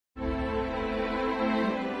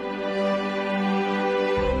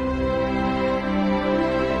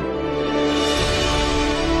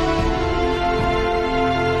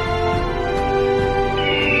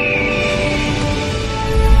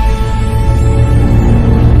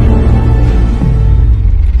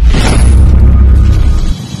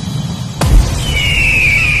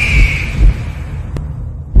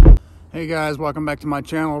guys, welcome back to my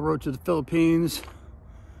channel, Road to the Philippines.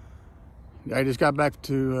 I just got back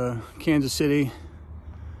to Kansas City.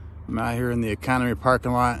 I'm out here in the economy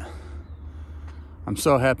parking lot. I'm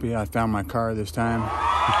so happy I found my car this time.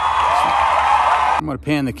 I'm gonna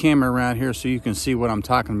pan the camera around here so you can see what I'm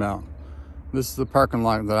talking about. This is the parking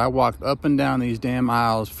lot that I walked up and down these damn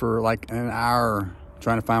aisles for like an hour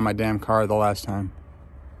trying to find my damn car the last time.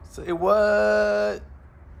 Say what?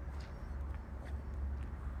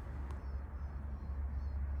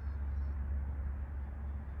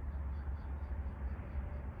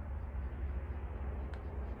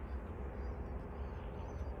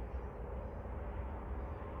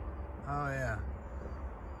 Oh yeah.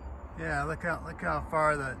 Yeah, look how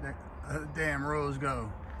far the damn rows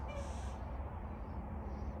go.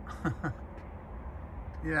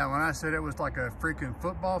 Yeah, when I said it was like a freaking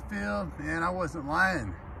football field, man, I wasn't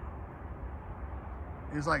lying.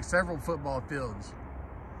 It was like several football fields.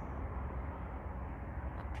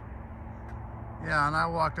 Yeah, and I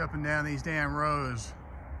walked up and down these damn rows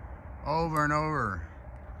over and over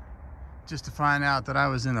just to find out that I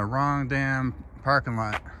was in the wrong damn parking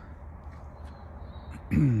lot.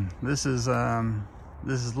 This is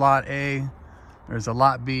lot A. There's a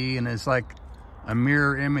lot B, and it's like a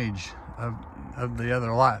mirror image of the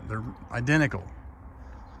other lot. They're identical,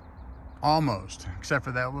 almost, except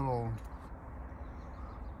for that little.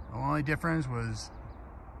 The only difference was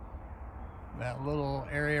that little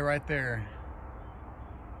area right there.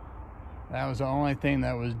 That was the only thing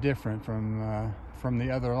that was different from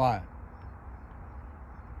the other lot.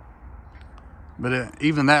 But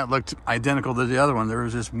even that looked identical to the other one. There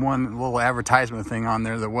was just one little advertisement thing on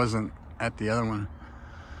there that wasn't at the other one.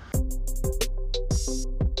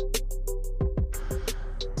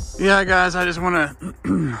 Yeah, guys, I just want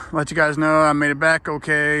to let you guys know I made it back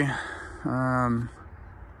okay.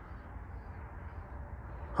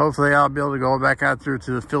 Hopefully I'll be able to go back out through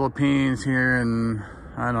to the Philippines here in,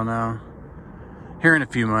 I don't know, here in a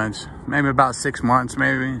few months. Maybe about 6 months,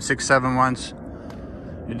 maybe 6, 7 months.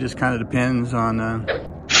 It just kind of depends on,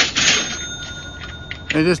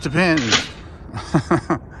 it just depends.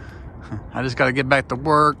 I just got to get back to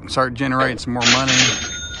work and start generating some more money.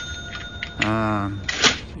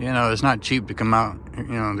 You know, it's not cheap to come out, you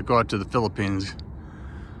know, to go out to the Philippines.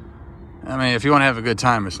 I mean, if you want to have a good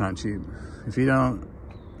time, it's not cheap. If you don't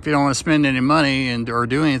want to spend any money or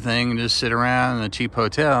do anything and just sit around in a cheap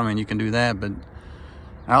hotel, I mean, you can do that, but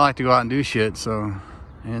I like to go out and do shit, so,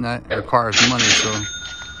 and that requires money, so.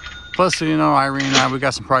 Plus, you know, Irene and I, we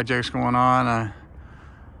got some projects going on.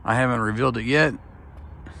 I haven't revealed it yet.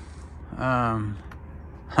 One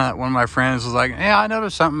of my friends was like, "Hey, I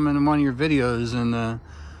noticed something in one of your videos, and I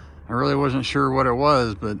really wasn't sure what it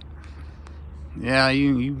was, but yeah,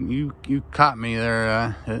 you caught me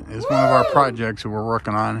there. It's one of our projects that we're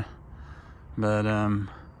working on. But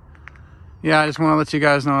yeah, I just want to let you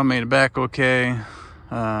guys know I made it back okay.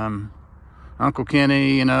 Uncle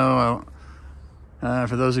Kenny, you know,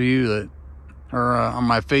 for those of you that are on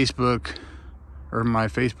my Facebook or my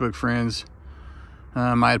Facebook friends,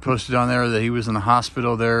 I had posted on there that he was in the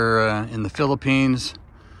hospital there in the Philippines.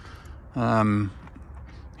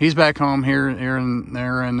 He's back home here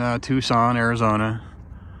in Tucson, Arizona,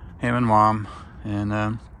 him and Mom.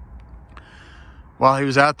 And while he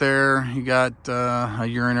was out there, he got a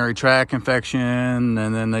urinary tract infection,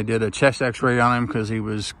 and then they did a chest x-ray on him because he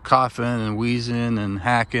was coughing and wheezing and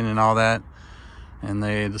hacking and all that. And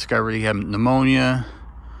they discovered he had pneumonia.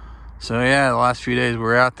 So yeah, the last few days we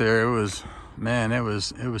were out there, it was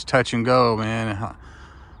touch and go, man.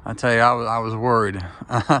 I tell you, I was worried.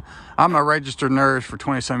 I'm a registered nurse for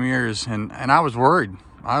 20-some years, and I was worried.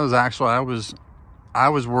 I was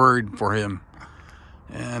worried for him.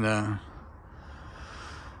 And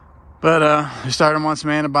we started him on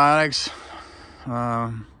some antibiotics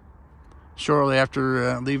shortly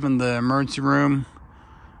after leaving the emergency room.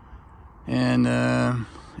 And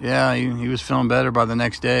yeah, he was feeling better by the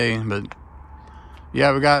next day. But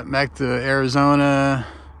yeah, we got back to Arizona.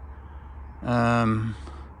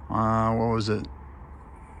 What was it?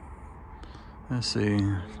 Let's see.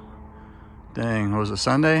 Dang, was it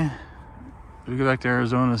Sunday? Did we go back to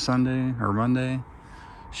Arizona Sunday or Monday?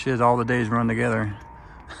 Shit, all the days run together.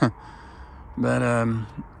 But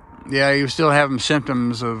yeah, he was still having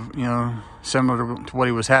symptoms of, you know, similar to what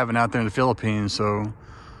he was having out there in the Philippines. So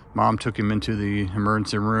Mom took him into the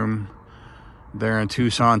emergency room there in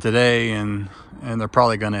Tucson today, and they're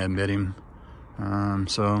probably going to admit him.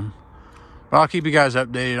 But I'll keep you guys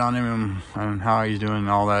updated on him and how he's doing and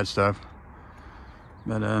all that stuff.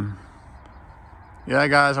 But yeah,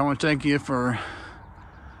 guys, I want to thank you for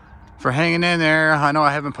hanging in there. I know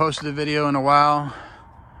I haven't posted a video in a while.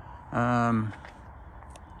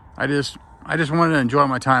 I just wanted to enjoy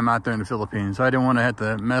my time out there in the Philippines. I didn't want to have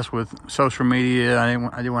to mess with social media. I didn't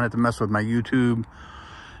want to have to mess with my YouTube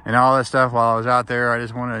and all that stuff while I was out there. I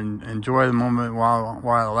just wanted to enjoy the moment while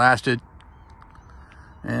it lasted.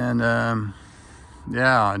 And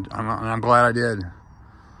yeah, I'm glad I did.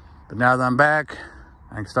 But now that I'm back,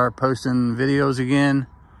 I can start posting videos again.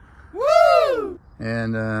 Woo!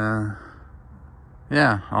 And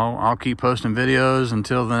yeah, I'll keep posting videos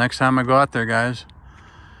until the next time I go out there, guys.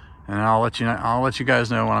 And I'll let you guys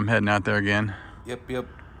know when I'm heading out there again. Yep.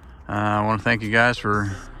 I want to thank you guys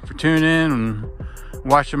for tuning in and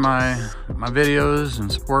watching my videos and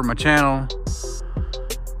supporting my channel.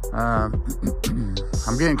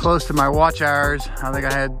 I'm getting close to my watch hours. I think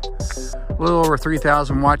I had a little over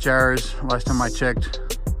 3,000 watch hours last time I checked,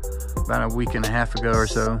 about a week and a half ago or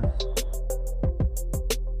so.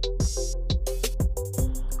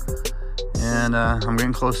 And I'm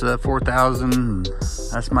getting close to that 4,000.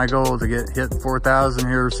 That's my goal, to hit 4,000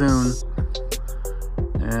 here soon.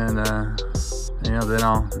 And you know, then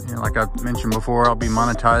I'll, like I mentioned before, I'll be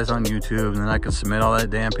monetized on YouTube, and then I can submit all that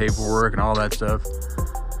damn paperwork and all that stuff,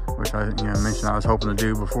 which I mentioned I was hoping to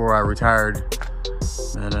do before I retired.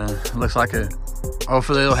 But it looks like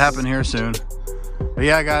hopefully it'll happen here soon. But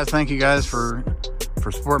yeah, guys, thank you guys for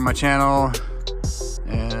supporting my channel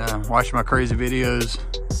and watching my crazy videos.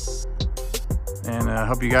 And I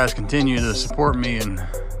hope you guys continue to support me and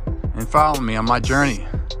follow me on my journey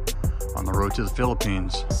on the road to the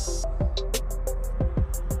Philippines.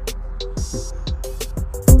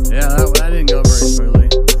 Yeah, that